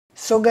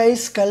So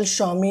guys, कल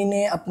Xiaomi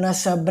ने अपना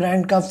सब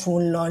ब्रांड का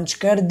फ़ोन लॉन्च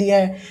कर दिया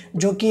है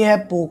जो कि है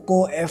पोको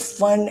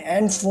F1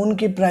 एंड फ़ोन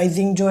की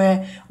प्राइसिंग जो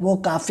है वो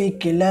काफ़ी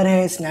किलर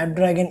है।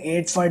 Snapdragon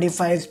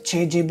 845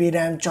 6GB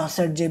RAM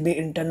 64GB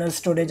internal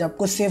storage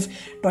आपको सिर्फ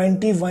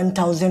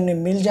 21,000 में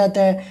मिल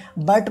जाता है।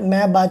 बट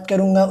मैं बात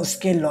करूँगा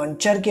उसके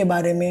लॉन्चर के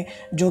बारे में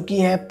जो कि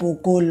है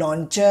पोको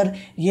लॉन्चर।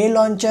 ये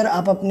लॉन्चर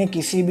आप अपने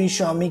किसी भी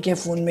Xiaomi के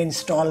फ़ोन में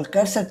इंस्टॉल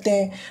कर सकते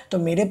हैं। तो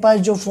मेरे पास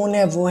जो फ़ोन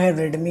है वो है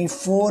Redmi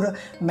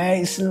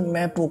 4।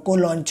 मैं पोको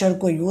लॉन्चर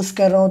को यूज़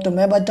कर रहा हूँ, तो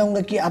मैं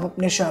बताऊँगा कि आप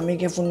अपने Xiaomi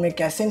के फ़ोन में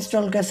कैसे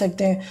इंस्टॉल कर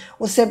सकते हैं।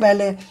 उससे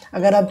पहले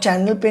अगर आप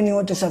चैनल पे नहीं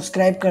हो तो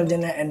सब्सक्राइब कर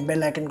देना एंड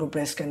बेल आइकन को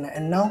प्रेस करना।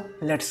 And now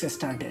let's get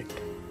started.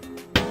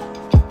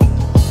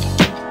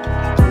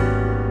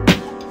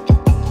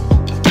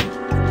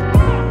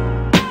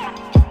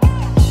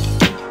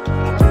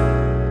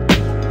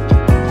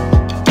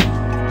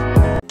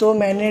 तो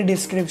मैंने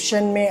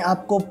डिस्क्रिप्शन में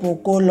आपको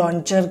पोको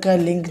लॉन्चर का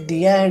लिंक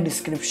दिया है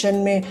डिस्क्रिप्शन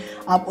में,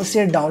 आप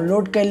उसे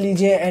डाउनलोड कर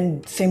लीजिए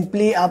एंड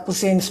सिंपली आप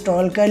उसे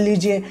इंस्टॉल कर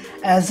लीजिए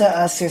as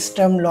a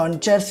system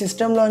launcher.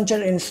 System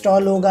launcher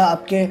install होगा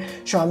आपके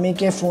Xiaomi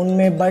के फ़ोन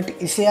में, बट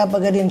इसे आप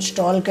अगर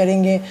इंस्टॉल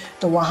करेंगे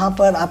तो वहाँ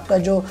पर आपका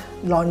जो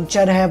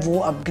लॉन्चर है वो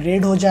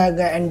अपग्रेड हो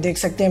जाएगा। एंड देख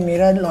सकते हैं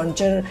मेरा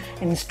लॉन्चर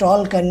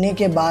इंस्टॉल करने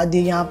के बाद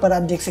ही यहाँ पर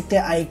आप देख सकते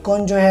हैं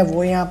आइकॉन जो है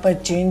वो यहाँ पर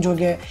चेंज हो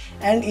गया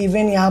एंड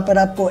इवन यहाँ पर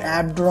आपको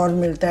ऐप ड्रॉअर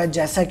मिलता है,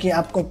 जैसा कि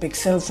आपको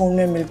पिक्सल फ़ोन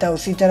में मिलता है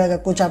उसी तरह का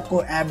कुछ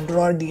आपको ऐप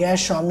ड्रॉअर दिया है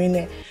Xiaomi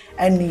ने।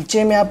 एंड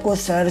नीचे में आपको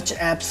सर्च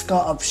ऐप्स का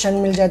ऑप्शन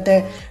मिल जाता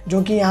है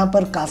जो कि यहाँ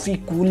पर काफ़ी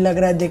कूल लग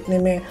रहा है देखने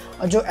में।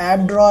 और जो ऐप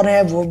ड्रॉअर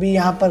है वो भी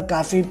यहाँ पर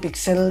काफ़ी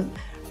पिक्सल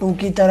 2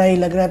 की तरह ही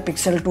लग रहा है,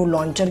 पिक्सल 2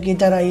 लॉन्चर की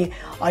तरह ही।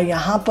 और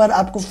यहाँ पर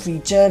आपको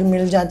फीचर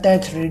मिल जाता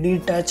है 3D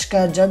टच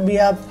का। जब भी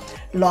आप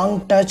लॉन्ग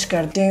टच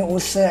करते हैं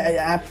उस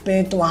ऐप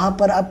पे तो वहाँ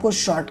पर आपको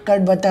शॉर्टकट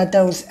बताता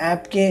है उस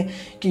ऐप के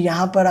कि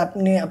यहाँ पर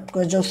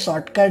आपका जो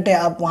शॉर्टकट है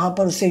आप वहाँ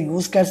पर उसे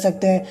यूज़ कर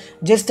सकते हैं।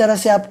 जिस तरह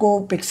से आपको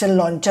पिक्सल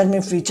लॉन्चर में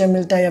फ़ीचर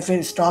मिलता है या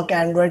फिर स्टॉक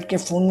एंड्रॉयड के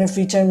फ़ोन में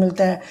फ़ीचर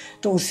मिलता है,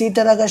 तो उसी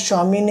तरह का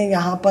Xiaomi ने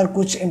यहाँ पर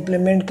कुछ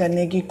इम्प्लीमेंट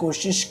करने की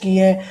कोशिश की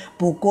है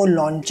पोको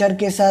लॉन्चर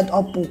के साथ।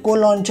 और पोको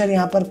लॉन्चर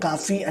यहाँ पर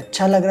काफ़ी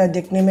अच्छा लग रहा है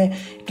देखने में,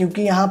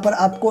 क्योंकि यहाँ पर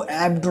आपको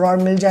ऐप ड्रॉअर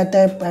मिल जाता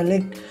है। पहले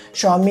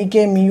Xiaomi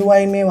के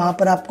MIUI में वहाँ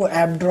पर आपको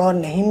ऐप ड्रॉअर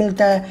नहीं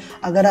मिलता है।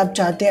 अगर आप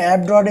चाहते हैं ऐप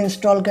ड्रॉअर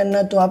इंस्टॉल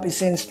करना तो आप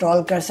इसे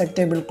इंस्टॉल कर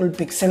सकते हैं, बिल्कुल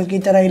पिक्सल की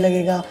तरह ही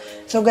लगेगा।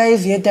 सो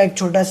गाइज़, ये था एक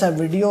छोटा सा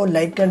वीडियो,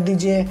 लाइक कर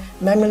दीजिए।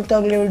 मैं मिलता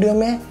हूँ अगले वीडियो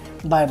में।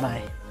 Bye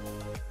bye.